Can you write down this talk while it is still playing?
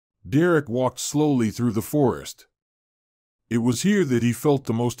Derek walked slowly through the forest. It was here that he felt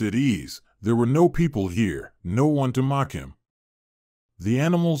the most at ease. There were no people here, no one to mock him. The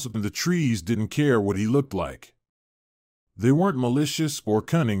animals and the trees didn't care what he looked like. They weren't malicious or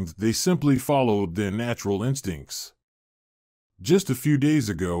cunning, they simply followed their natural instincts. Just a few days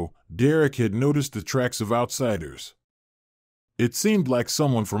ago, Derek had noticed the tracks of outsiders. It seemed like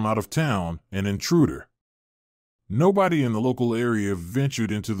someone from out of town, an intruder. Nobody in the local area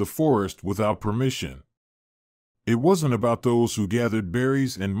ventured into the forest without permission. It wasn't about those who gathered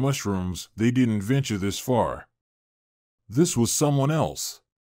berries and mushrooms, they didn't venture this far. This was someone else.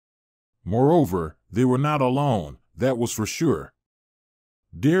 Moreover, they were not alone, that was for sure.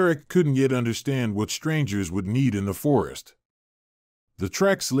 Derek couldn't yet understand what strangers would need in the forest. The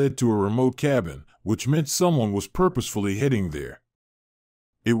tracks led to a remote cabin, which meant someone was purposefully heading there.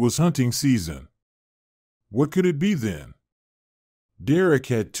 It was hunting season. What could it be then? Derek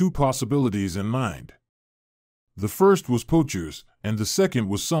had two possibilities in mind. The first was poachers, and the second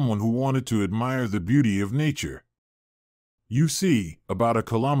was someone who wanted to admire the beauty of nature. You see, about a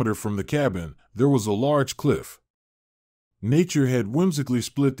kilometer from the cabin, there was a large cliff. Nature had whimsically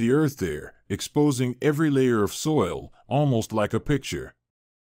split the earth there, exposing every layer of soil, almost like a picture.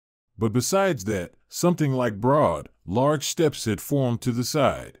 But besides that, something like broad, large steps had formed to the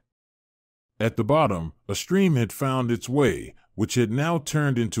side. At the bottom, a stream had found its way, which had now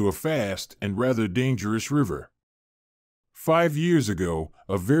turned into a fast and rather dangerous river. 5 years ago,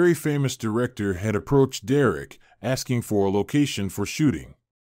 a very famous director had approached Derek, asking for a location for shooting.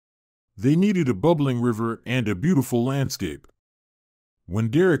 They needed a bubbling river and a beautiful landscape. When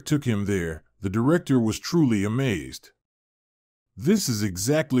Derek took him there, the director was truly amazed. This is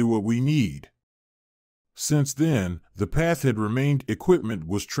exactly what we need. Since then, the path had remained, equipment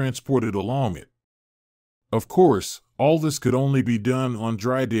was transported along it. Of course, all this could only be done on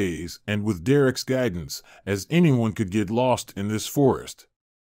dry days and with Derek's guidance, as anyone could get lost in this forest.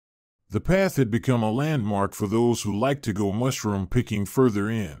 The path had become a landmark for those who liked to go mushroom picking further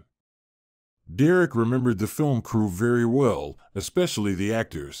in. Derek remembered the film crew very well, especially the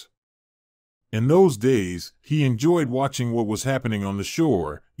actors. In those days, he enjoyed watching what was happening on the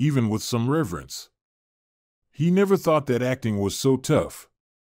shore, even with some reverence. He never thought that acting was so tough.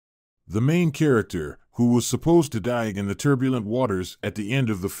 The main character, who was supposed to die in the turbulent waters at the end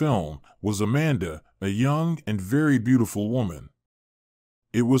of the film, was Amanda, a young and very beautiful woman.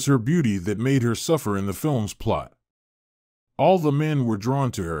 It was her beauty that made her suffer in the film's plot. All the men were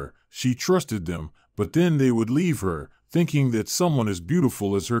drawn to her, she trusted them, but then they would leave her, thinking that someone as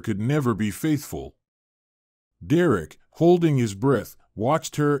beautiful as her could never be faithful. Derek, holding his breath,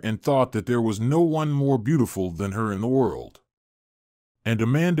 watched her and thought that there was no one more beautiful than her in the world. And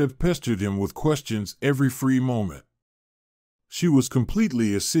Amanda pestered him with questions every free moment. She was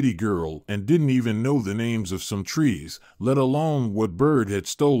completely a city girl and didn't even know the names of some trees, let alone what bird had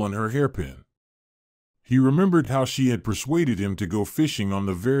stolen her hairpin. He remembered how she had persuaded him to go fishing on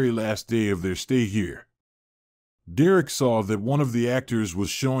the very last day of their stay here. Derek saw that one of the actors was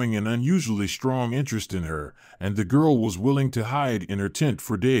showing an unusually strong interest in her, and the girl was willing to hide in her tent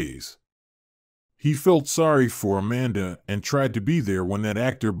for days. He felt sorry for Amanda and tried to be there when that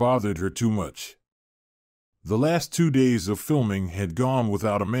actor bothered her too much. The last 2 days of filming had gone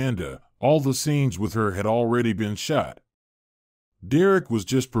without Amanda, all the scenes with her had already been shot. Derek was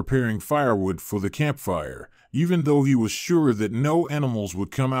just preparing firewood for the campfire, even though he was sure that no animals would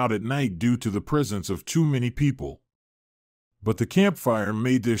come out at night due to the presence of too many people. But the campfire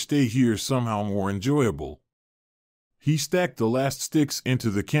made their stay here somehow more enjoyable. He stacked the last sticks into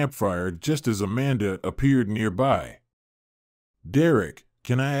the campfire just as Amanda appeared nearby. "Derek,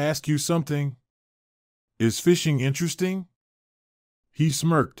 can I ask you something? Is fishing interesting?" He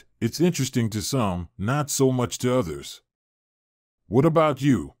smirked. "It's interesting to some, not so much to others." "What about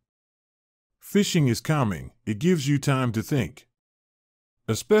you?" "Fishing is calming, it gives you time to think.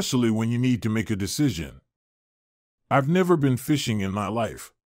 Especially when you need to make a decision. I've never been fishing in my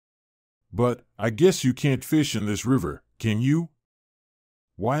life. But, I guess you can't fish in this river, can you?"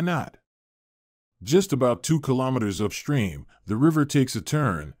 "Why not?" "Just about 2 kilometers upstream, the river takes a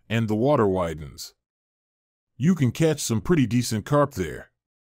turn, and the water widens. You can catch some pretty decent carp there."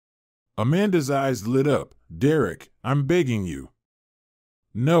 Amanda's eyes lit up. "Derek, I'm begging you."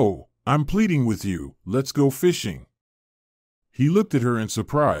 "No, I'm pleading with you, let's go fishing." He looked at her in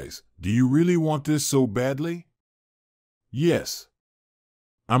surprise. "Do you really want this so badly?" "Yes.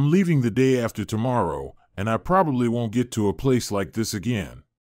 I'm leaving the day after tomorrow, and I probably won't get to a place like this again.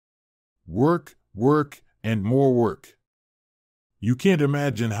 Work, work, and more work. You can't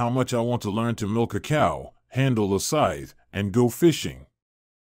imagine how much I want to learn to milk a cow, handle a scythe, and go fishing."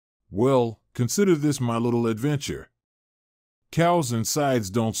 Well, consider this my little adventure. Cows and sides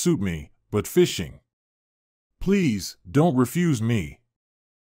don't suit me, but fishing. Please, don't refuse me.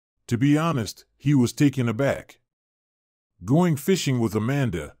 To be honest, he was taken aback. Going fishing with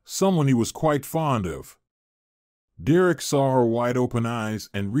Amanda, someone he was quite fond of. Derek saw her wide-open eyes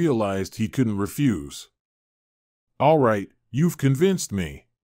and realized he couldn't refuse. All right, you've convinced me.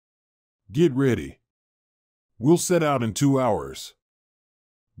 Get ready. We'll set out in 2 hours.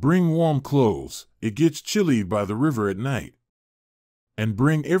 Bring warm clothes, it gets chilly by the river at night. And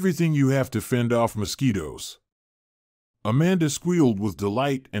bring everything you have to fend off mosquitoes. Amanda squealed with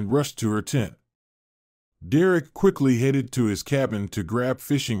delight and rushed to her tent. Derek quickly headed to his cabin to grab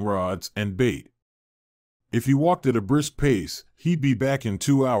fishing rods and bait. If he walked at a brisk pace, he'd be back in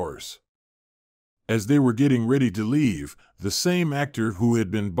 2 hours. As they were getting ready to leave, the same actor who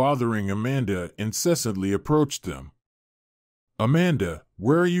had been bothering Amanda incessantly approached them. Amanda,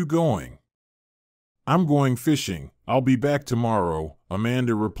 where are you going? I'm going fishing. I'll be back tomorrow,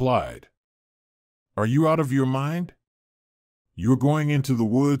 Amanda replied. Are you out of your mind? You're going into the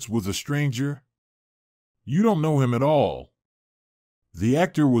woods with a stranger? You don't know him at all. The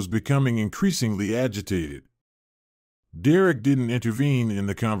actor was becoming increasingly agitated. Derek didn't intervene in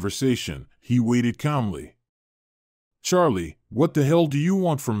the conversation. He waited calmly. Charlie, what the hell do you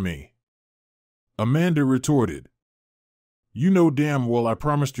want from me? Amanda retorted. You know damn well I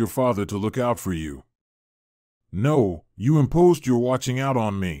promised your father to look out for you. No, you imposed your watching out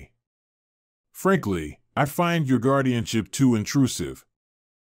on me. Frankly, I find your guardianship too intrusive.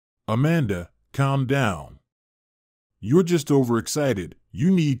 Amanda, calm down. You're just overexcited. You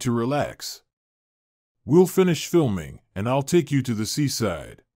need to relax. We'll finish filming, and I'll take you to the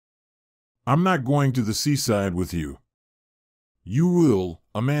seaside. I'm not going to the seaside with you. You will,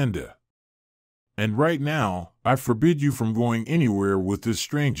 Amanda. And right now, I forbid you from going anywhere with this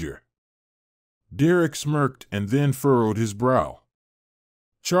stranger. Derek smirked and then furrowed his brow.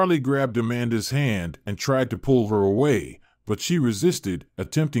 Charlie grabbed Amanda's hand and tried to pull her away, but she resisted,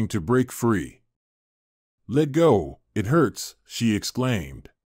 attempting to break free. Let go, it hurts, she exclaimed.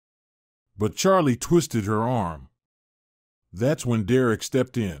 But Charlie twisted her arm. That's when Derek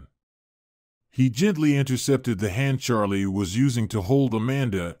stepped in. He gently intercepted the hand Charlie was using to hold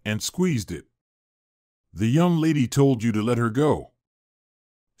Amanda and squeezed it. The young lady told you to let her go.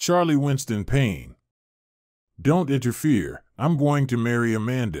 Charlie winced in pain. Don't interfere, I'm going to marry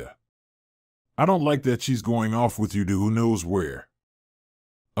Amanda. I don't like that she's going off with you to who knows where.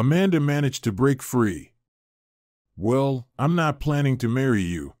 Amanda managed to break free. Well, I'm not planning to marry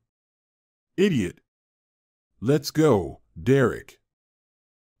you. Idiot. Let's go, Derek.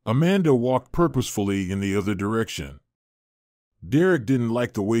 Amanda walked purposefully in the other direction. Derek didn't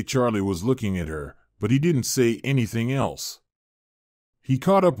like the way Charlie was looking at her, but he didn't say anything else. He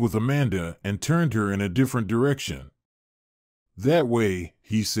caught up with Amanda and turned her in a different direction. That way,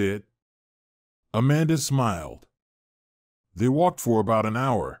 he said. Amanda smiled. They walked for about an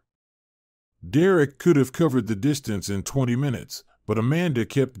hour. Derek could have covered the distance in 20 minutes, but Amanda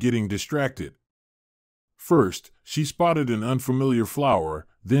kept getting distracted. First, she spotted an unfamiliar flower,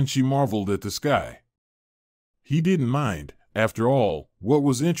 then she marveled at the sky. He didn't mind, after all, what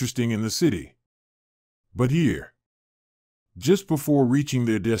was interesting in the city. But here. Just before reaching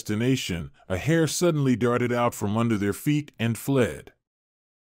their destination, a hare suddenly darted out from under their feet and fled.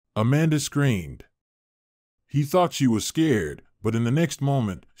 Amanda screamed. He thought she was scared, but in the next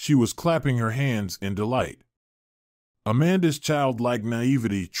moment, she was clapping her hands in delight. Amanda's childlike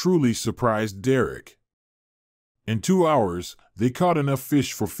naivety truly surprised Derek. In 2 hours, they caught enough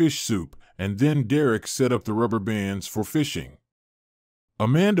fish for fish soup, and then Derek set up the rubber bands for fishing.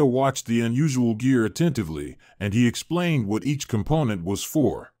 Amanda watched the unusual gear attentively, and he explained what each component was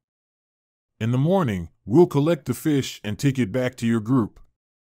for. In the morning, we'll collect the fish and take it back to your group.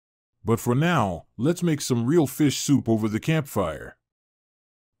 But for now, let's make some real fish soup over the campfire.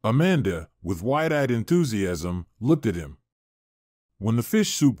 Amanda, with wide-eyed enthusiasm, looked at him. When the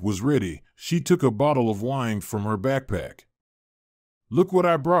fish soup was ready, she took a bottle of wine from her backpack. Look what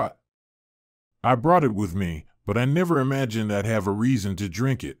I brought. I brought it with me, but I never imagined I'd have a reason to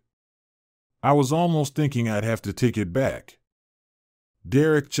drink it. I was almost thinking I'd have to take it back.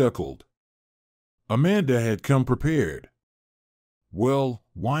 Derek chuckled. Amanda had come prepared. Well,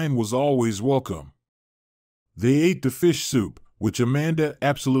 wine was always welcome. They ate the fish soup, which Amanda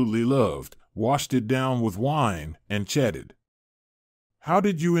absolutely loved, washed it down with wine, and chatted. How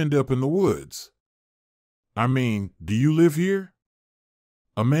did you end up in the woods? I mean, do you live here?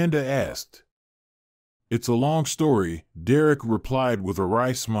 Amanda asked. It's a long story, Derek replied with a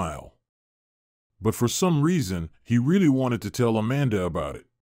wry smile. But for some reason, he really wanted to tell Amanda about it.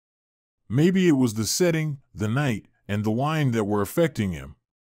 Maybe it was the setting, the night, and the wine that were affecting him.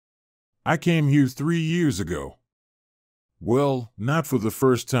 I came here 3 years ago. Well, not for the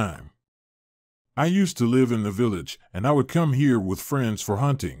first time. I used to live in the village, and I would come here with friends for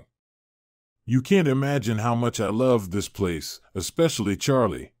hunting. You can't imagine how much I loved this place, especially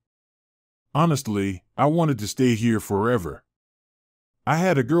Charlie. Honestly, I wanted to stay here forever. I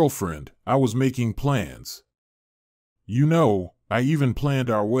had a girlfriend, I was making plans. You know, I even planned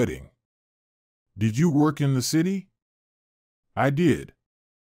our wedding. Did you work in the city? I did.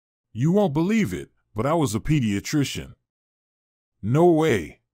 You won't believe it, but I was a pediatrician. No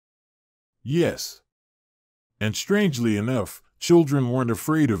way. Yes. And strangely enough, children weren't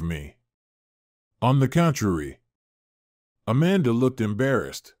afraid of me. On the contrary. Amanda looked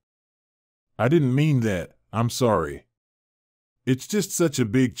embarrassed. I didn't mean that, I'm sorry. It's just such a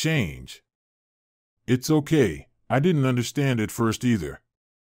big change. It's okay, I didn't understand at first either.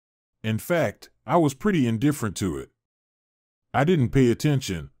 In fact, I was pretty indifferent to it. I didn't pay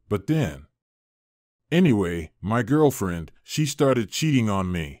attention, but then. Anyway, my girlfriend, she started cheating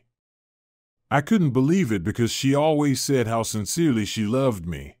on me. I couldn't believe it because she always said how sincerely she loved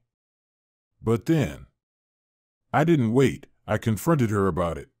me. But then. I didn't wait, I confronted her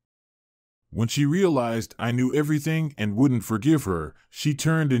about it. When she realized I knew everything and wouldn't forgive her, she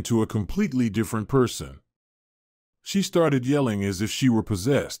turned into a completely different person. She started yelling as if she were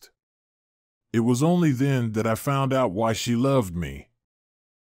possessed. It was only then that I found out why she loved me.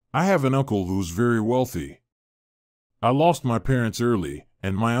 I have an uncle who's very wealthy. I lost my parents early,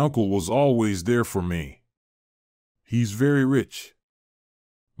 and my uncle was always there for me. He's very rich.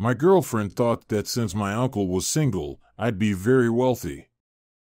 My girlfriend thought that since my uncle was single, I'd be very wealthy.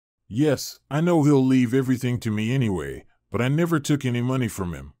 Yes, I know he'll leave everything to me anyway, but I never took any money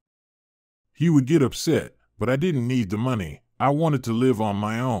from him. He would get upset, but I didn't need the money. I wanted to live on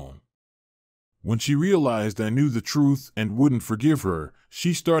my own. When she realized I knew the truth and wouldn't forgive her,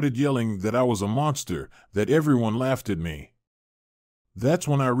 she started yelling that I was a monster, that everyone laughed at me. That's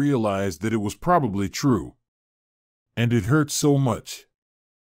when I realized that it was probably true. And it hurt so much.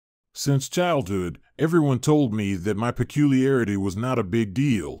 Since childhood, everyone told me that my peculiarity was not a big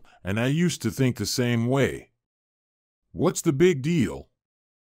deal, and I used to think the same way. What's the big deal?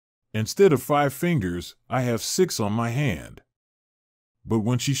 Instead of 5 fingers, I have 6 on my hand. But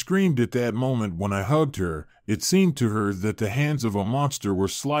when she screamed at that moment when I hugged her, it seemed to her that the hands of a monster were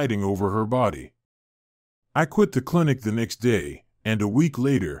sliding over her body. I quit the clinic the next day, and a week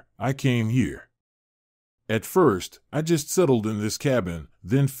later, I came here. At first, I just settled in this cabin,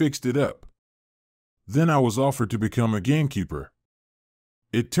 then fixed it up. Then I was offered to become a gamekeeper.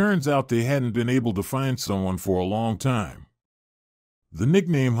 It turns out they hadn't been able to find someone for a long time. The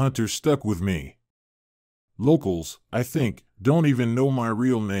nickname Hunter stuck with me. Locals, I think, don't even know my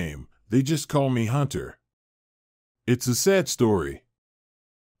real name, they just call me Hunter. It's a sad story.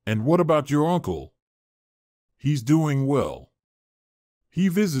 And what about your uncle? He's doing well. He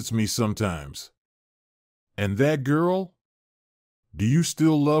visits me sometimes. And that girl? Do you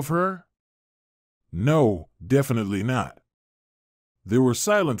still love her? No, definitely not. They were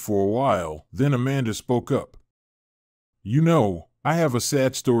silent for a while, then Amanda spoke up. You know, I have a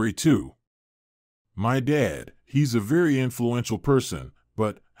sad story too. My dad, he's a very influential person,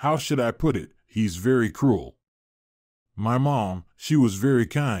 but, how should I put it, he's very cruel. My mom, she was very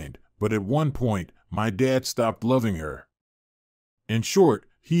kind, but at one point, my dad stopped loving her. In short,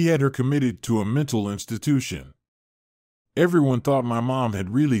 he had her committed to a mental institution. Everyone thought my mom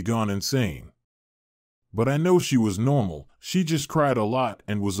had really gone insane. But I know she was normal, she just cried a lot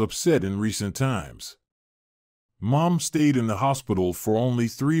and was upset in recent times. Mom stayed in the hospital for only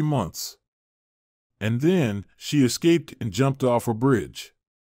 3 months. And then, she escaped and jumped off a bridge.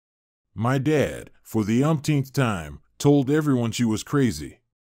 My dad, for the umpteenth time, told everyone she was crazy.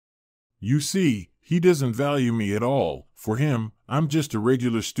 You see, he doesn't value me at all. For him, I'm just a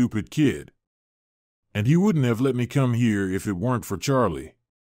regular stupid kid. And he wouldn't have let me come here if it weren't for Charlie.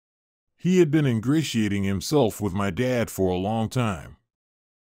 He had been ingratiating himself with my dad for a long time.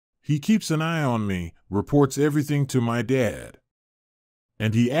 He keeps an eye on me, reports everything to my dad.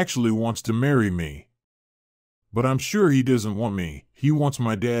 And he actually wants to marry me. But I'm sure he doesn't want me, he wants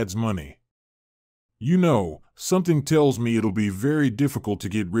my dad's money. You know, something tells me it'll be very difficult to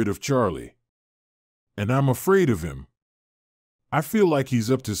get rid of Charlie. And I'm afraid of him. I feel like he's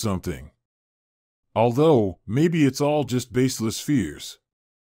up to something. Although, maybe it's all just baseless fears.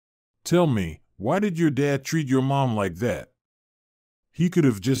 Tell me, why did your dad treat your mom like that? He could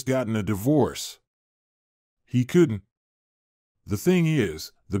have just gotten a divorce. He couldn't. The thing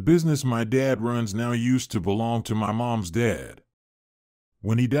is, the business my dad runs now used to belong to my mom's dad.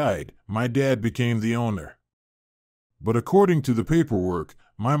 When he died, my dad became the owner. But according to the paperwork,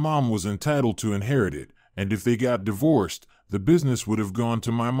 my mom was entitled to inherit it, and if they got divorced, the business would have gone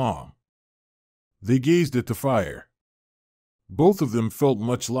to my mom." They gazed at the fire. Both of them felt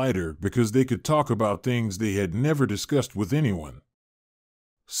much lighter because they could talk about things they had never discussed with anyone.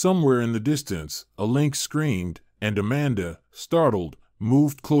 Somewhere in the distance, a lynx screamed, and Amanda, startled,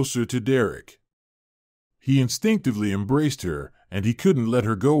 moved closer to Derek. He instinctively embraced her, and he couldn't let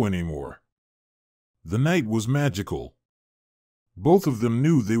her go anymore. The night was magical. Both of them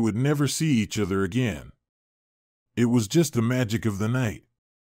knew they would never see each other again. It was just the magic of the night.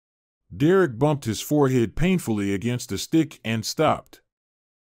 Derek bumped his forehead painfully against a stick and stopped.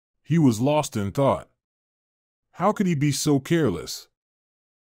 He was lost in thought. How could he be so careless?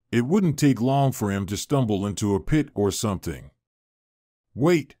 It wouldn't take long for him to stumble into a pit or something.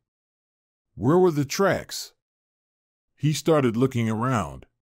 Wait! Where were the tracks? He started looking around.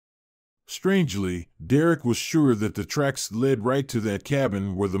 Strangely, Derek was sure that the tracks led right to that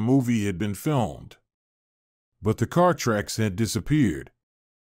cabin where the movie had been filmed. But the car tracks had disappeared.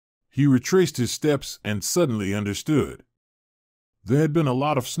 He retraced his steps and suddenly understood. There had been a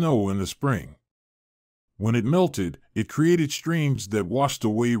lot of snow in the spring. When it melted, it created streams that washed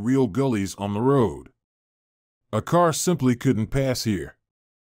away real gullies on the road. A car simply couldn't pass here.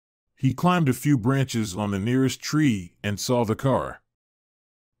 He climbed a few branches on the nearest tree and saw the car.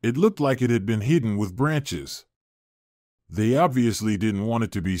 It looked like it had been hidden with branches. They obviously didn't want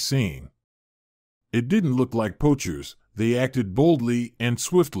it to be seen. It didn't look like poachers. They acted boldly and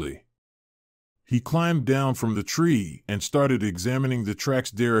swiftly. He climbed down from the tree and started examining the tracks.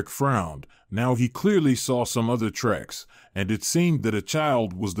 Derek frowned. Now he clearly saw some other tracks, and it seemed that a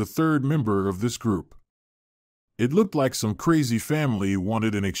child was the third member of this group. It looked like some crazy family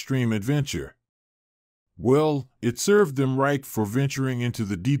wanted an extreme adventure. Well, it served them right for venturing into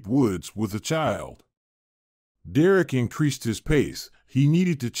the deep woods with a child. Derek increased his pace. He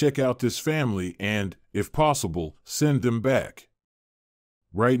needed to check out this family and, if possible, send them back.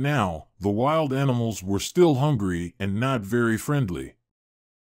 Right now, the wild animals were still hungry and not very friendly.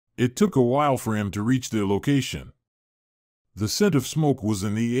 It took a while for him to reach their location. The scent of smoke was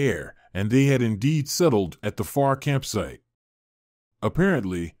in the air, and they had indeed settled at the far campsite.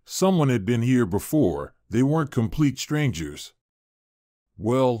 Apparently, someone had been here before. They weren't complete strangers.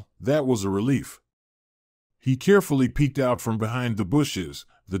 Well, that was a relief. He carefully peeked out from behind the bushes.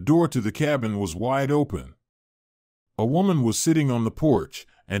 The door to the cabin was wide open. A woman was sitting on the porch,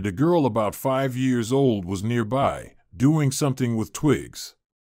 and a girl about 5 years old was nearby, doing something with twigs.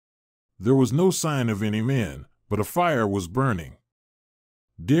 There was no sign of any men, but a fire was burning.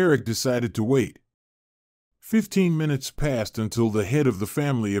 Derek decided to wait. 15 minutes passed until the head of the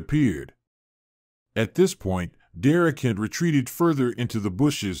family appeared. At this point, Derek had retreated further into the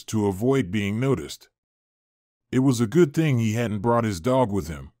bushes to avoid being noticed. It was a good thing he hadn't brought his dog with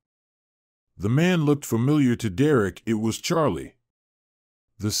him. The man looked familiar to Derek. It was Charlie.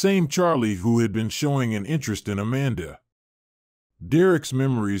 The same Charlie who had been showing an interest in Amanda. Derek's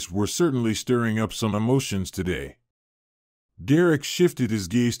memories were certainly stirring up some emotions today. Derek shifted his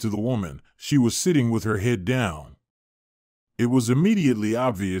gaze to the woman. She was sitting with her head down. It was immediately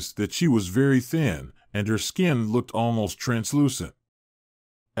obvious that she was very thin, and her skin looked almost translucent.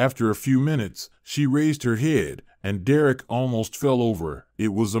 After a few minutes, she raised her head, and Derek almost fell over. It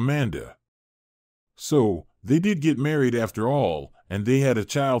was Amanda. So, they did get married after all, and they had a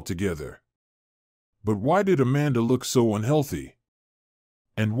child together. But why did Amanda look so unhealthy?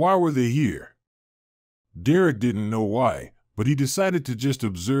 And why were they here? Derek didn't know why, but he decided to just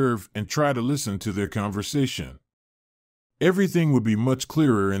observe and try to listen to their conversation. Everything would be much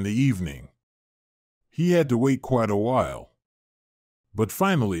clearer in the evening. He had to wait quite a while. But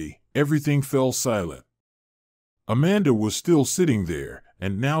finally, everything fell silent. Amanda was still sitting there,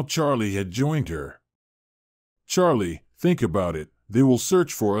 and now Charlie had joined her. Charlie, think about it. They will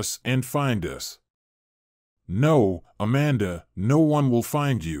search for us and find us. No, Amanda, no one will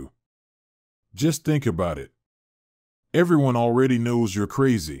find you. Just think about it. Everyone already knows you're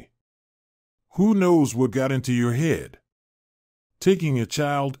crazy. Who knows what got into your head? Taking a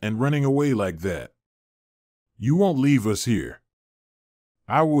child and running away like that. You won't leave us here.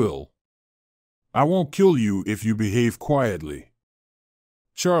 I will. I won't kill you if you behave quietly.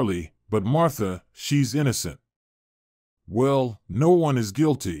 Charlie, but Martha, she's innocent. Well, no one is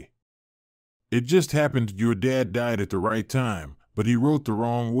guilty. It just happened your dad died at the right time, but he wrote the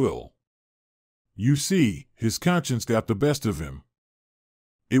wrong will. You see, his conscience got the best of him.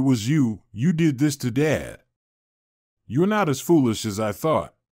 It was you did this to Dad. You're not as foolish as I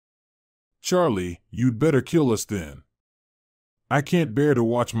thought. Charlie, you'd better kill us then. I can't bear to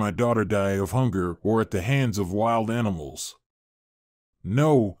watch my daughter die of hunger or at the hands of wild animals.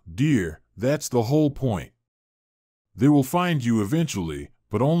 No, dear, that's the whole point. They will find you eventually,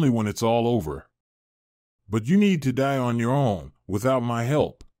 but only when it's all over. But you need to die on your own, without my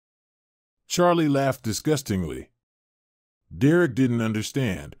help." Charlie laughed disgustingly. Derek didn't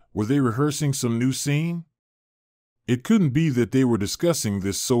understand. Were they rehearsing some new scene? It couldn't be that they were discussing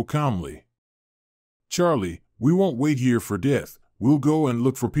this so calmly. "Charlie, we won't wait here for death. We'll go and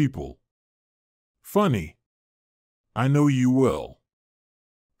look for people." "Funny. I know you will.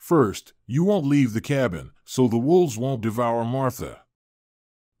 First, you won't leave the cabin, so the wolves won't devour Martha.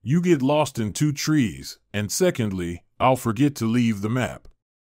 You get lost in 2 trees, and secondly, I'll forget to leave the map.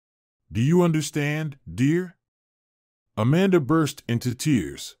 Do you understand, dear?" Amanda burst into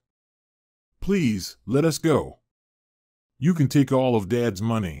tears. "Please, let us go. You can take all of Dad's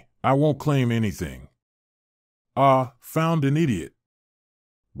money. I won't claim anything." "Ah, found an idiot.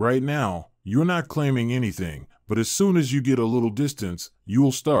 Right now, you're not claiming anything, but as soon as you get a little distance,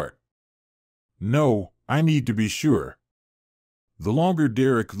 you'll start." "No, I need to be sure." The longer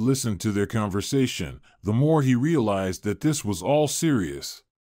Derek listened to their conversation, the more he realized that this was all serious.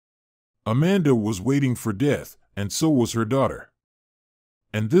 Amanda was waiting for death, and so was her daughter.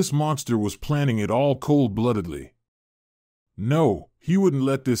 And this monster was planning it all cold-bloodedly. No, he wouldn't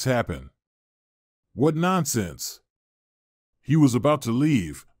let this happen. What nonsense! He was about to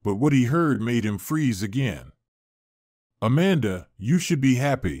leave, but what he heard made him freeze again. "Amanda, you should be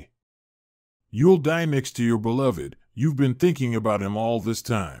happy. You'll die next to your beloved. You've been thinking about him all this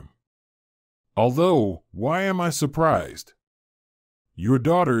time. Although, why am I surprised? Your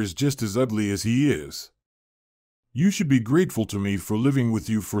daughter is just as ugly as he is. You should be grateful to me for living with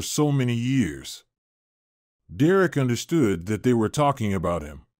you for so many years." Derek understood that they were talking about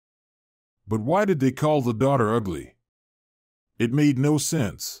him. But why did they call the daughter ugly? It made no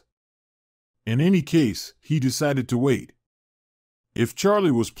sense. In any case, he decided to wait. If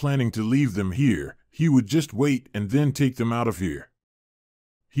Charlie was planning to leave them here, he would just wait and then take them out of here.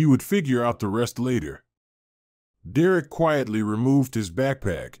 He would figure out the rest later. Derek quietly removed his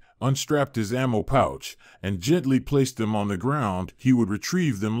backpack, unstrapped his ammo pouch, and gently placed them on the ground. He would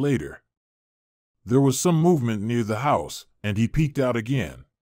retrieve them later. There was some movement near the house, and he peeked out again.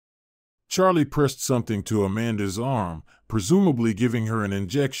 Charlie pressed something to Amanda's arm, presumably giving her an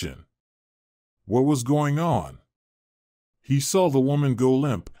injection. What was going on? He saw the woman go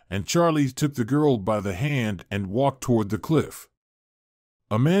limp, and Charlie took the girl by the hand and walked toward the cliff.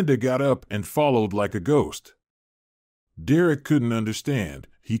 Amanda got up and followed like a ghost. Derek couldn't understand.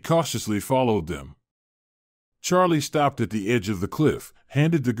 He cautiously followed them. Charlie stopped at the edge of the cliff,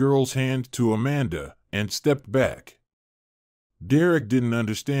 handed the girl's hand to Amanda, and stepped back. Derek didn't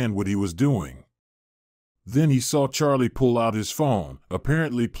understand what he was doing. Then he saw Charlie pull out his phone,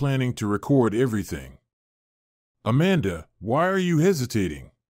 apparently planning to record everything. "Amanda, why are you hesitating?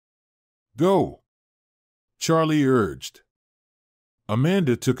 Go," Charlie urged.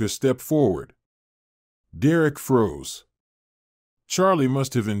 Amanda took a step forward. Derek froze. Charlie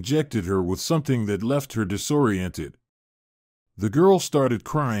must have injected her with something that left her disoriented. The girl started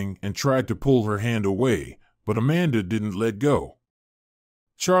crying and tried to pull her hand away, but Amanda didn't let go.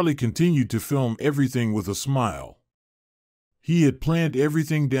 Charlie continued to film everything with a smile. He had planned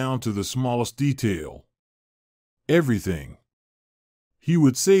everything down to the smallest detail. Everything. He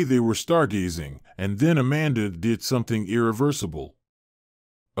would say they were stargazing, and then Amanda did something irreversible.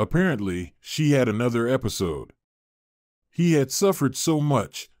 Apparently, she had another episode. He had suffered so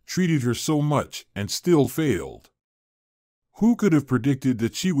much, treated her so much, and still failed. Who could have predicted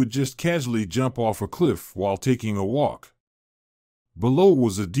that she would just casually jump off a cliff while taking a walk? Below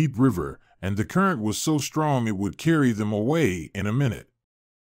was a deep river, and the current was so strong it would carry them away in a minute.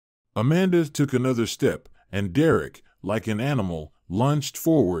 Amanda took another step, and Derek, like an animal, lunged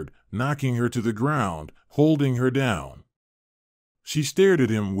forward, knocking her to the ground, holding her down. She stared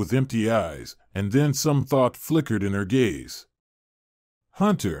at him with empty eyes, and then some thought flickered in her gaze.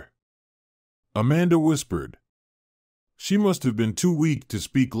 "Hunter," Amanda whispered. She must have been too weak to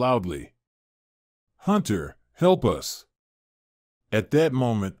speak loudly. "Hunter, help us." At that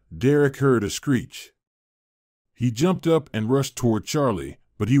moment, Derek heard a screech. He jumped up and rushed toward Charlie,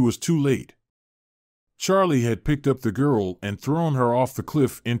 but he was too late. Charlie had picked up the girl and thrown her off the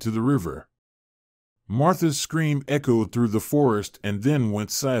cliff into the river. Martha's scream echoed through the forest and then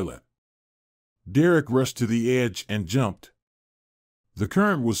went silent. Derek rushed to the edge and jumped. The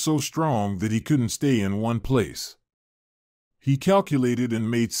current was so strong that he couldn't stay in one place. He calculated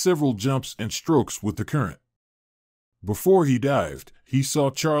and made several jumps and strokes with the current. Before he dived, he saw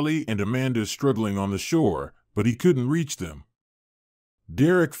Charlie and Amanda struggling on the shore, but he couldn't reach them.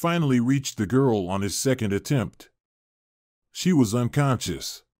 Derek finally reached the girl on his second attempt. She was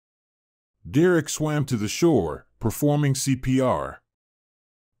unconscious. Derek swam to the shore, performing CPR.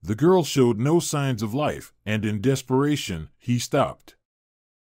 The girl showed no signs of life, and in desperation, he stopped.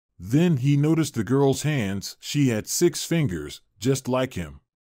 Then he noticed the girl's hands. She had 6 fingers, just like him.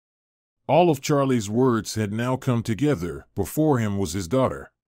 All of Charlie's words had now come together. Before him was his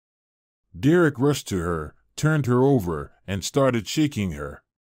daughter. Derek rushed to her, turned her over, and started shaking her.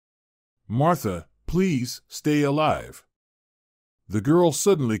 "Martha, please, stay alive." The girl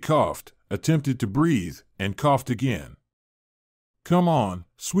suddenly coughed, attempted to breathe, and coughed again. "Come on,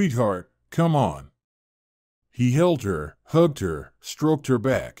 sweetheart, come on." He held her, hugged her, stroked her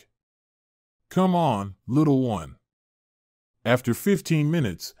back. "Come on, little one." After 15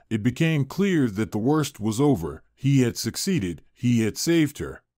 minutes, it became clear that the worst was over. He had succeeded, he had saved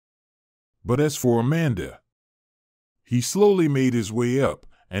her. But as for Amanda, he slowly made his way up,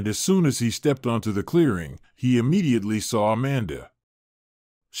 and as soon as he stepped onto the clearing, he immediately saw Amanda.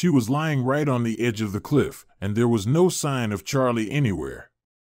 She was lying right on the edge of the cliff, and there was no sign of Charlie anywhere.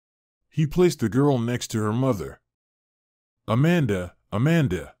 He placed the girl next to her mother. "Amanda,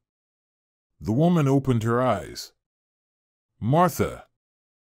 Amanda." The woman opened her eyes. "Martha."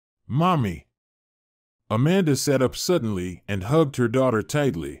 "Mommy." Amanda sat up suddenly and hugged her daughter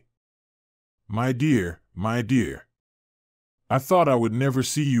tightly. My dear, I thought I would never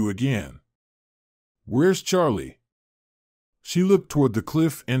see you again. Where's Charlie?" She looked toward the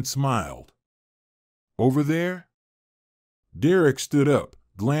cliff and smiled. "Over there?" Derek stood up,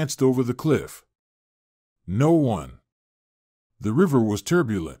 glanced over the cliff. No one. The river was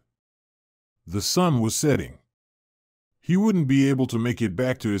turbulent. The sun was setting. He wouldn't be able to make it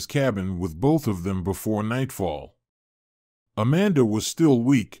back to his cabin with both of them before nightfall. Amanda was still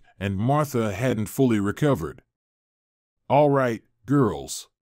weak, and Martha hadn't fully recovered. "All right, girls.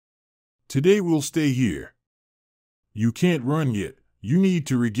 Today we'll stay here. You can't run yet. You need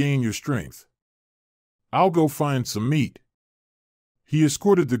to regain your strength. I'll go find some meat." He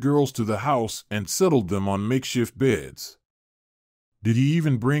escorted the girls to the house and settled them on makeshift beds. Did he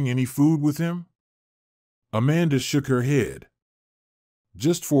even bring any food with him? Amanda shook her head.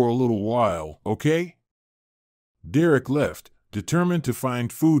 "Just for a little while, okay?" Derek left, determined to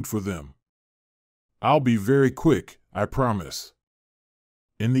find food for them. "I'll be very quick, I promise."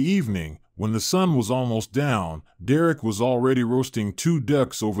 In the evening, when the sun was almost down, Derek was already roasting 2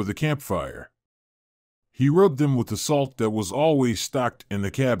 ducks over the campfire. He rubbed them with the salt that was always stocked in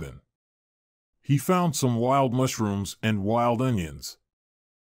the cabin. He found some wild mushrooms and wild onions.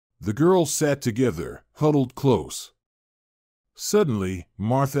 The girls sat together, huddled close. Suddenly,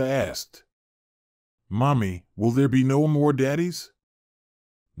 Martha asked, "Mommy, will there be no more daddies?"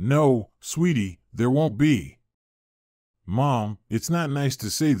 "No, sweetie, there won't be." "Mom, it's not nice to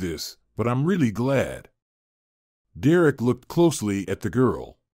say this, but I'm really glad." Derek looked closely at the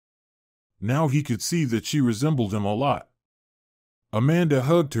girl. Now he could see that she resembled him a lot. Amanda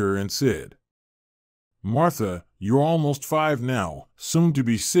hugged her and said, "Martha, you're almost 5 now, soon to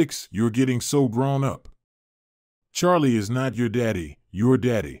be 6. You're getting so grown up. Charlie is not your daddy, your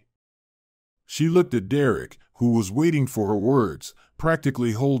daddy." She looked at Derek, who was waiting for her words,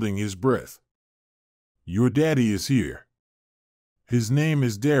 practically holding his breath. "Your daddy is here. His name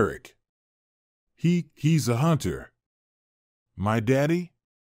is Derek. He's a hunter." "My daddy?"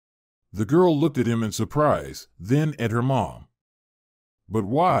 The girl looked at him in surprise, then at her mom. "But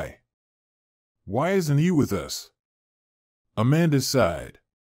why? Why isn't he with us?" Amanda sighed.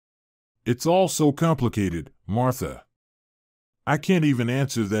 "It's all so complicated, Martha. I can't even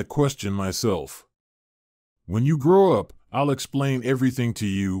answer that question myself. When you grow up, I'll explain everything to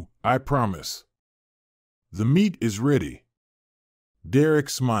you, I promise." "The meat is ready." Derek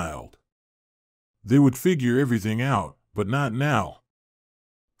smiled. They would figure everything out, but not now.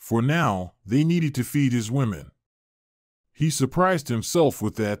 For now, they needed to feed his women. He surprised himself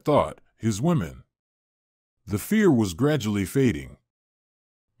with that thought, his women. The fear was gradually fading.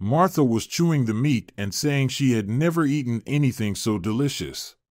 Martha was chewing the meat and saying she had never eaten anything so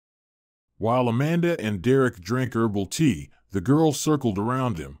delicious. While Amanda and Derek drank herbal tea, the girl circled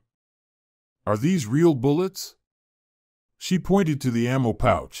around him. "Are these real bullets?" She pointed to the ammo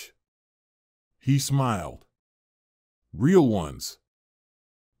pouch. He smiled. "Real ones.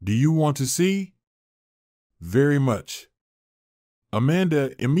 Do you want to see?" "Very much."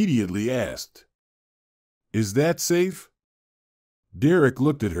 Amanda immediately asked, "Is that safe?" Derek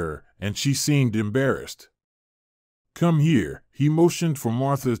looked at her, and she seemed embarrassed. "Come here," he motioned for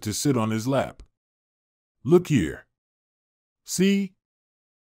Martha to sit on his lap. "Look here. See?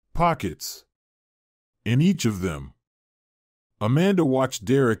 Pockets. In each of them." Amanda watched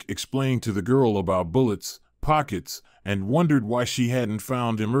Derek explain to the girl about bullets, pockets, and wondered why she hadn't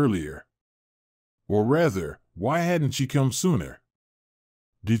found him earlier. Or rather, why hadn't she come sooner?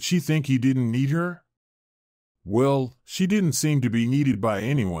 Did she think he didn't need her? Well, she didn't seem to be needed by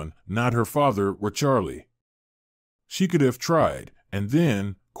anyone, not her father or Charlie. She could have tried, and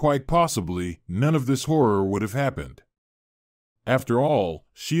then, quite possibly, none of this horror would have happened. After all,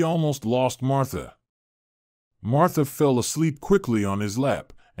 she almost lost Martha. Martha fell asleep quickly on his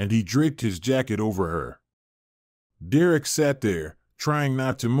lap, and he draped his jacket over her. Derek sat there, trying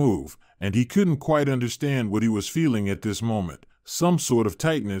not to move, and he couldn't quite understand what he was feeling at this moment, some sort of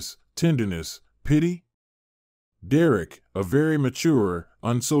tightness, tenderness, pity. Derek, a very mature,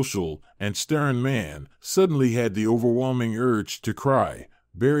 unsocial, and stern man, suddenly had the overwhelming urge to cry,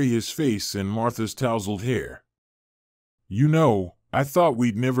 bury his face in Martha's tousled hair. "You know, I thought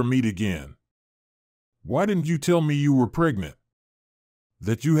we'd never meet again. Why didn't you tell me you were pregnant?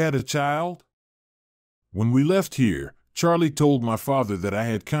 That you had a child? When we left here, Charlie told my father that I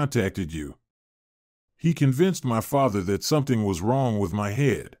had contacted you. He convinced my father that something was wrong with my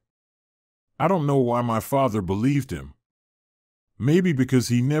head. I don't know why my father believed him. Maybe because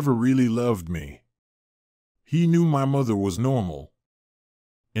he never really loved me. He knew my mother was normal.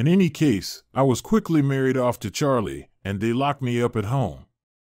 In any case, I was quickly married off to Charlie, and they locked me up at home.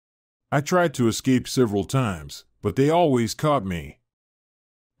 I tried to escape several times, but they always caught me.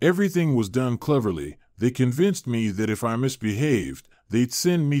 Everything was done cleverly. They convinced me that if I misbehaved, they'd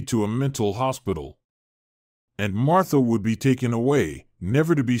send me to a mental hospital. And Martha would be taken away,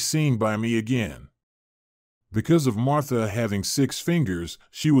 never to be seen by me again. Because of Martha having 6 fingers,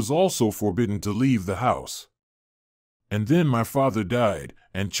 she was also forbidden to leave the house. And then my father died,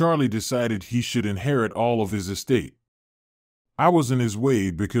 and Charlie decided he should inherit all of his estate. I was in his way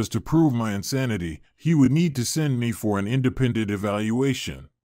because to prove my insanity, he would need to send me for an independent evaluation.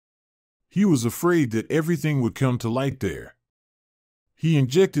 He was afraid that everything would come to light there. He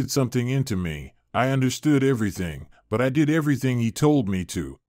injected something into me. I understood everything, but I did everything he told me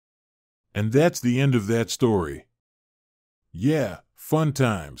to. And that's the end of that story. Yeah, fun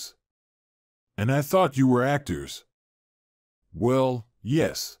times. And I thought you were actors. Well,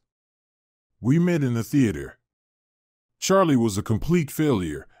 yes. We met in the theater. Charlie was a complete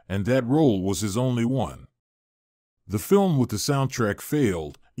failure, and that role was his only one. The film with the soundtrack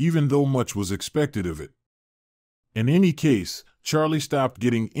failed, even though much was expected of it. In any case, Charlie stopped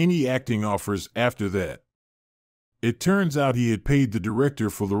getting any acting offers after that. It turns out he had paid the director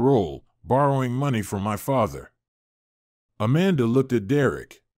for the role, borrowing money from my father. Amanda looked at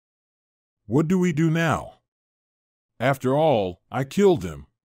Derek. What do we do now? After all, I killed him.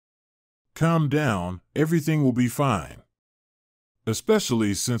 Calm down, everything will be fine.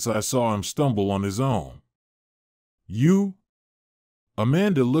 Especially since I saw him stumble on his own. You?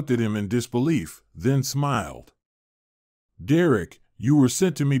 Amanda looked at him in disbelief, then smiled. Derek, you were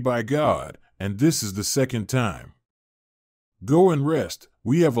sent to me by God, and this is the second time. Go and rest,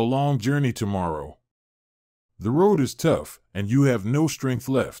 we have a long journey tomorrow. The road is tough, and you have no strength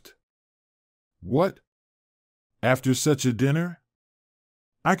left. What? After such a dinner?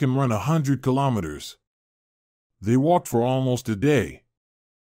 I can run 100 kilometers. They walked for almost a day.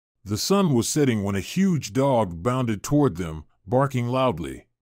 The sun was setting when a huge dog bounded toward them, barking loudly.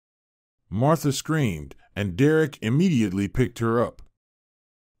 Martha screamed, and Derek immediately picked her up.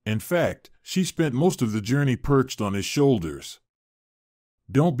 In fact, she spent most of the journey perched on his shoulders.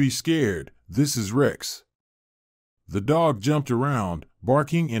 Don't be scared, this is Rex. The dog jumped around,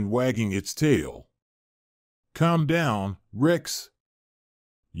 barking and wagging its tail. Calm down, Rex.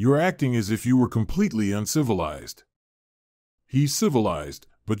 You're acting as if you were completely uncivilized. He's civilized,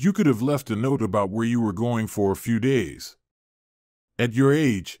 but you could have left a note about where you were going for a few days. At your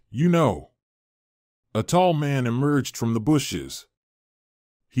age, you know. A tall man emerged from the bushes.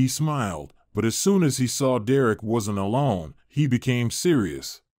 He smiled, but as soon as he saw Derek wasn't alone, he became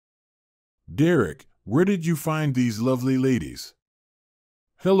serious. Derek, where did you find these lovely ladies?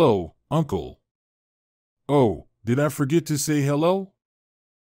 Hello, Uncle. Oh, did I forget to say hello?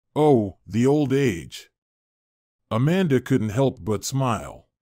 Oh, the old age. Amanda couldn't help but smile.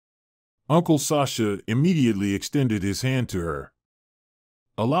 Uncle Sasha immediately extended his hand to her.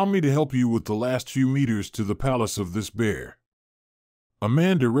 Allow me to help you with the last few meters to the palace of this bear.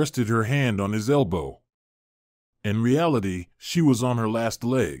 Amanda rested her hand on his elbow. In reality, she was on her last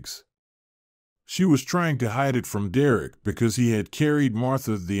legs. She was trying to hide it from Derek because he had carried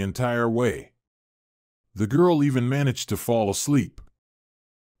Martha the entire way. The girl even managed to fall asleep.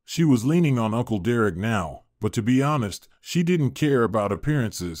 She was leaning on Uncle Derek now, but to be honest, she didn't care about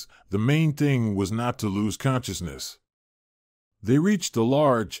appearances. The main thing was not to lose consciousness. They reached a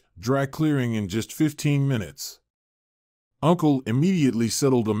large, dry clearing in just 15 minutes. Uncle immediately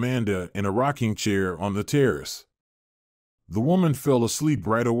settled Amanda in a rocking chair on the terrace. The woman fell asleep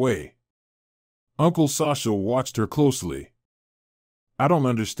right away. Uncle Sasha watched her closely. I don't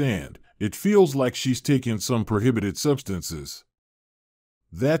understand. It feels like she's taken some prohibited substances.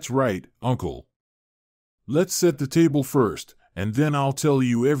 That's right, Uncle. Let's set the table first, and then I'll tell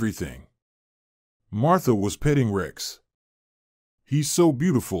you everything. Martha was petting Rex. He's so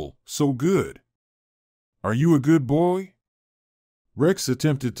beautiful, so good. Are you a good boy? Rex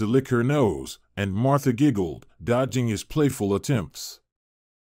attempted to lick her nose, and Martha giggled, dodging his playful attempts.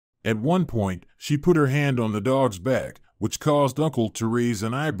 At one point, she put her hand on the dog's back, which caused Uncle to raise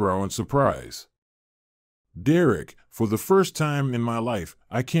an eyebrow in surprise. Derek, for the first time in my life,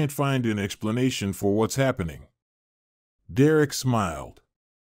 I can't find an explanation for what's happening. Derek smiled.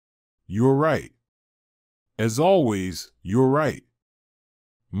 You're right. As always, you're right.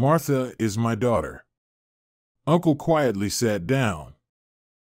 Martha is my daughter. Uncle quietly sat down.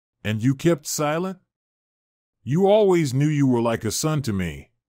 And you kept silent? You always knew you were like a son to me.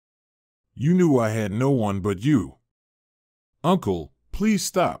 You knew I had no one but you. Uncle, please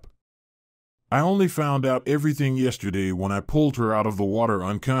stop. I only found out everything yesterday when I pulled her out of the water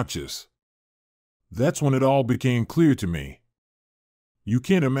unconscious. That's when it all became clear to me. You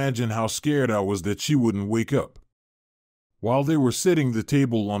can't imagine how scared I was that she wouldn't wake up. While they were setting the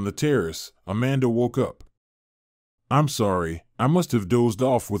table on the terrace, Amanda woke up. I'm sorry, I must have dozed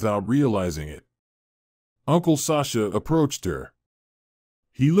off without realizing it. Uncle Sasha approached her.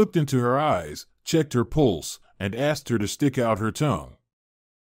 He looked into her eyes, checked her pulse, and asked her to stick out her tongue.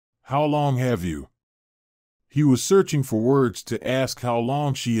 How long have you? He was searching for words to ask how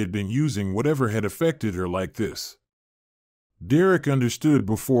long she had been using whatever had affected her like this. Derek understood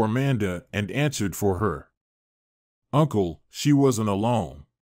before Amanda and answered for her. Uncle, she wasn't alone.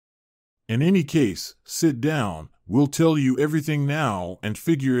 In any case, sit down, we'll tell you everything now and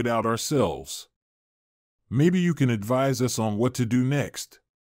figure it out ourselves. Maybe you can advise us on what to do next.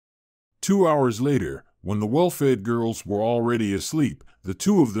 2 hours later, when the well-fed girls were already asleep, the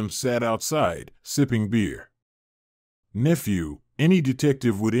two of them sat outside, sipping beer. Nephew, any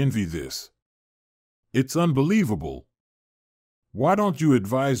detective would envy this. It's unbelievable. Why don't you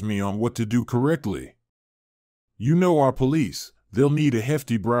advise me on what to do correctly? You know our police, they'll need a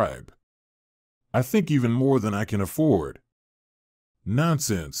hefty bribe. I think even more than I can afford.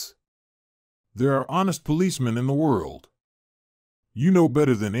 Nonsense. There are honest policemen in the world. You know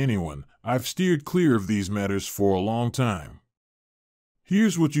better than anyone, I've steered clear of these matters for a long time.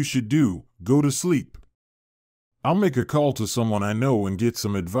 Here's what you should do, go to sleep. I'll make a call to someone I know and get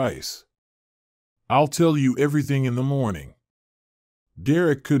some advice. I'll tell you everything in the morning.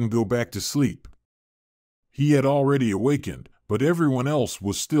 Derek couldn't go back to sleep. He had already awakened, but everyone else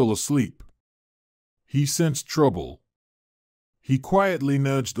was still asleep. He sensed trouble. He quietly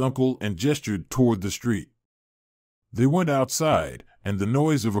nudged Uncle and gestured toward the street. They went outside, and the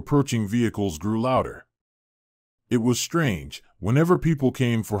noise of approaching vehicles grew louder. It was strange, whenever people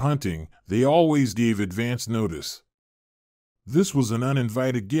came for hunting, they always gave advance notice. This was an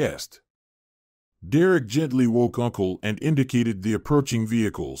uninvited guest. Derek gently woke Uncle and indicated the approaching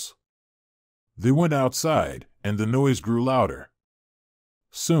vehicles. They went outside, and the noise grew louder.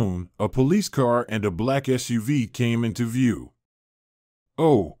 Soon, a police car and a black SUV came into view.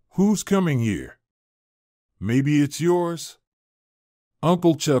 Oh, who's coming here? Maybe it's yours?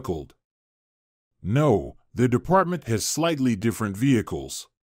 Uncle chuckled. No, the department has slightly different vehicles.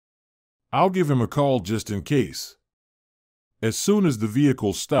 I'll give him a call just in case. As soon as the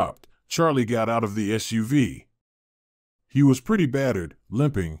vehicle stopped, Charlie got out of the SUV. He was pretty battered,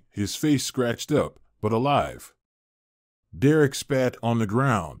 limping, his face scratched up, but alive. Derek spat on the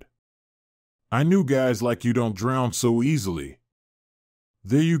ground. I knew guys like you don't drown so easily.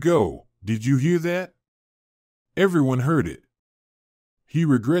 There you go, did you hear that? Everyone heard it. He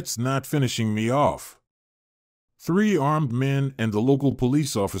regrets not finishing me off. 3 armed men and the local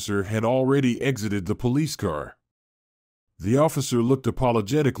police officer had already exited the police car. The officer looked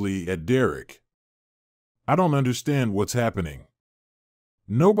apologetically at Derek. I don't understand what's happening.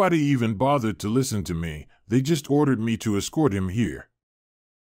 Nobody even bothered to listen to me, they just ordered me to escort him here.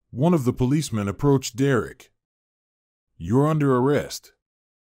 One of the policemen approached Derek. You're under arrest.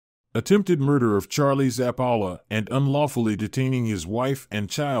 Attempted murder of Charlie Zappala and unlawfully detaining his wife and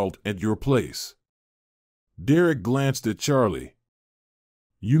child at your place. Derek glanced at Charlie.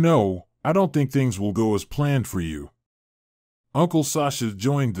 You know, I don't think things will go as planned for you. Uncle Sasha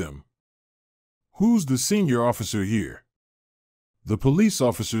joined them. Who's the senior officer here? The police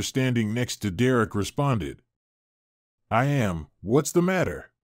officer standing next to Derek responded. I am. What's the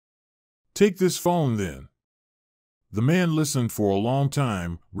matter? Take this phone then. The man listened for a long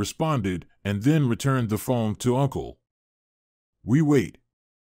time, responded, and then returned the phone to Uncle. We wait.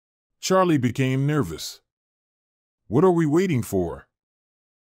 Charlie became nervous. What are we waiting for?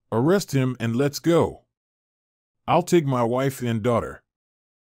 Arrest him and let's go. I'll take my wife and daughter.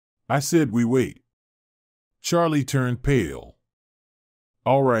 I said we wait. Charlie turned pale.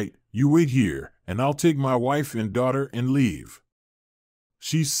 All right, you wait here, and I'll take my wife and daughter and leave.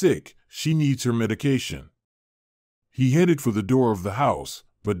 She's sick, she needs her medication. He headed for the door of the house,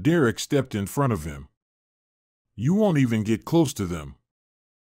 but Derek stepped in front of him. You won't even get close to them.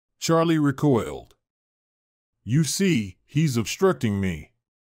 Charlie recoiled. You see, he's obstructing me.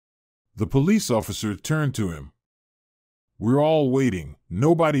 The police officer turned to him. We're all waiting,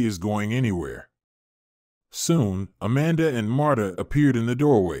 nobody is going anywhere. Soon, Amanda and Marta appeared in the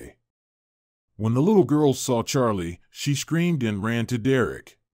doorway. When the little girl saw Charlie, she screamed and ran to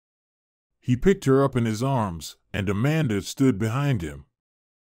Derek. He picked her up in his arms, and Amanda stood behind him.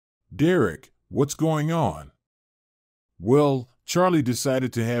 Derek, what's going on? Well, Charlie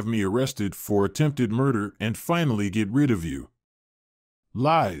decided to have me arrested for attempted murder and finally get rid of you.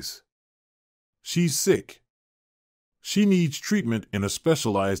 Lies. She's sick. She needs treatment in a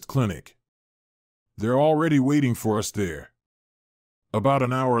specialized clinic. They're already waiting for us there. About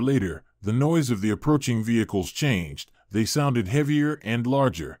an hour later, the noise of the approaching vehicles changed. They sounded heavier and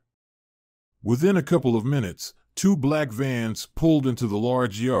larger. Within a couple of minutes, 2 black vans pulled into the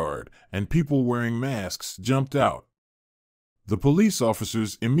large yard, and people wearing masks jumped out. The police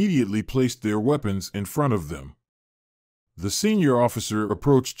officers immediately placed their weapons in front of them. The senior officer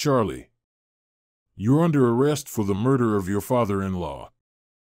approached Charlie. You're under arrest for the murder of your father-in-law.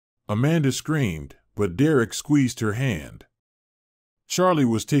 Amanda screamed, but Derek squeezed her hand. Charlie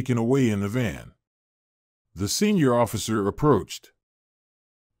was taken away in the van. The senior officer approached.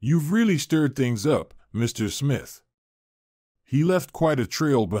 You've really stirred things up, Mr. Smith. He left quite a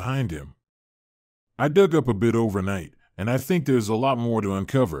trail behind him. I dug up a bit overnight, and I think there's a lot more to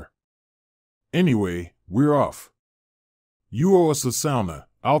uncover. Anyway, we're off. You owe us a sauna.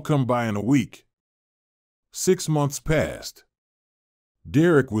 I'll come by in a week. 6 months passed.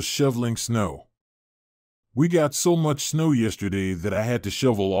 Derek was shoveling snow. We got so much snow yesterday that I had to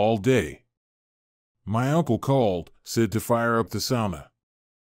shovel all day. My uncle called, said to fire up the sauna.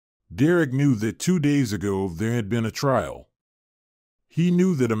 Derek knew that 2 days ago there had been a trial. He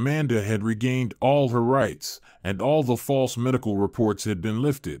knew that Amanda had regained all her rights, and all the false medical reports had been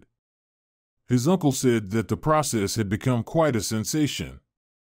lifted. His uncle said that the process had become quite a sensation.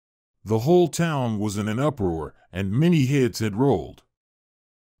 The whole town was in an uproar, and many heads had rolled.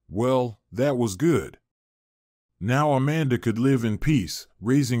 Well, that was good. Now Amanda could live in peace,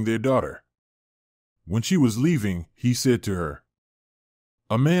 raising their daughter. When she was leaving, he said to her,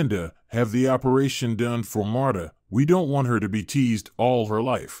 Amanda, have the operation done for Marta. We don't want her to be teased all her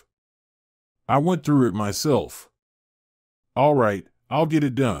life. I went through it myself. All right, I'll get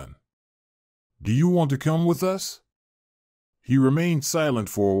it done. Do you want to come with us? He remained silent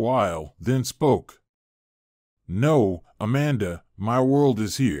for a while, then spoke. No, Amanda, my world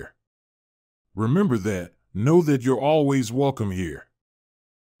is here. Remember that. Know that you're always welcome here.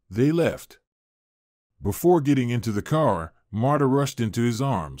 They left. Before getting into the car, Marta rushed into his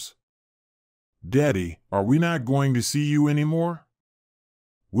arms. Daddy, are we not going to see you anymore?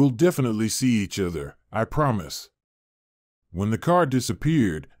 We'll definitely see each other, I promise. When the car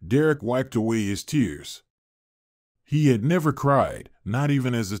disappeared, Derek wiped away his tears. He had never cried, not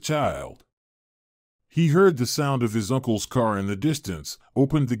even as a child. He heard the sound of his uncle's car in the distance,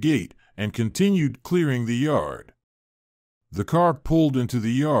 opened the gate, and continued clearing the yard. The car pulled into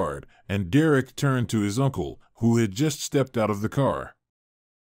the yard, and Derek turned to his uncle, who had just stepped out of the car.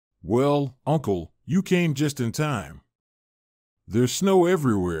 Well, Uncle, you came just in time. There's snow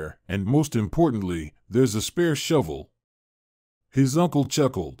everywhere, and most importantly, there's a spare shovel. His uncle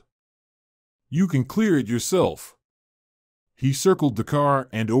chuckled. You can clear it yourself. He circled the car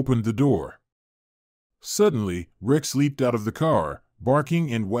and opened the door. Suddenly, Rex leaped out of the car,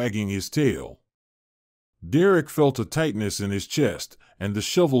 barking and wagging his tail. Derek felt a tightness in his chest, and the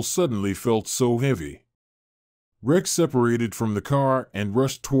shovel suddenly felt so heavy. Rex separated from the car and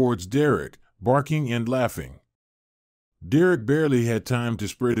rushed towards Derek, barking and laughing. Derek barely had time to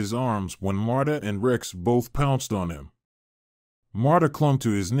spread his arms when Marta and Rex both pounced on him. Marta clung to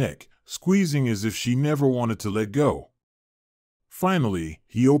his neck, squeezing as if she never wanted to let go. Finally,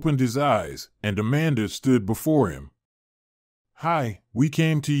 he opened his eyes, and Amanda stood before him. Hi, we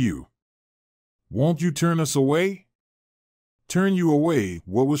came to you. Won't you turn us away? Turn you away,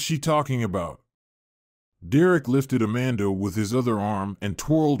 what was she talking about? Derek lifted Amanda with his other arm and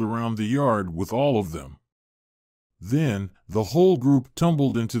twirled around the yard with all of them. Then, the whole group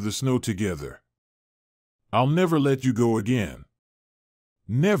tumbled into the snow together. "I'll never let you go again."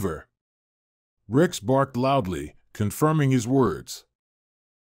 "Never!" Rex barked loudly, confirming his words.